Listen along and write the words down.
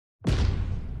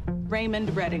Raymond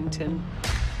Reddington,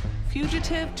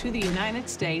 fugitive to the United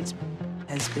States,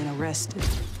 has been arrested.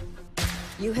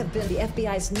 You have been the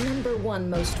FBI's #1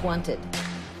 most wanted.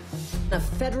 A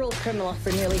federal criminal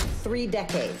for nearly 3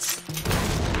 decades.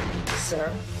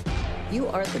 Sir, you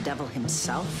are the devil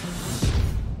himself.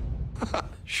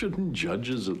 Shouldn't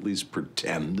judges at least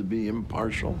pretend to be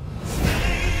impartial?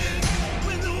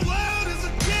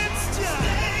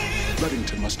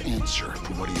 Reddington must answer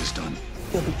for what he has done.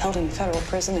 You'll be held in federal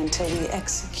prison until we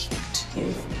execute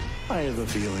you. I have a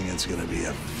feeling it's going to be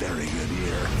a very good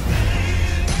year.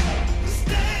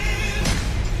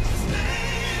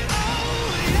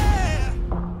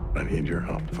 I need your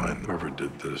help to find whoever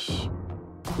did this.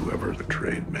 Whoever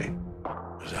betrayed me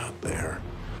is out there.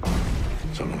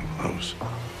 Someone close.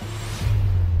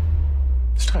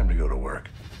 It's time to go to work.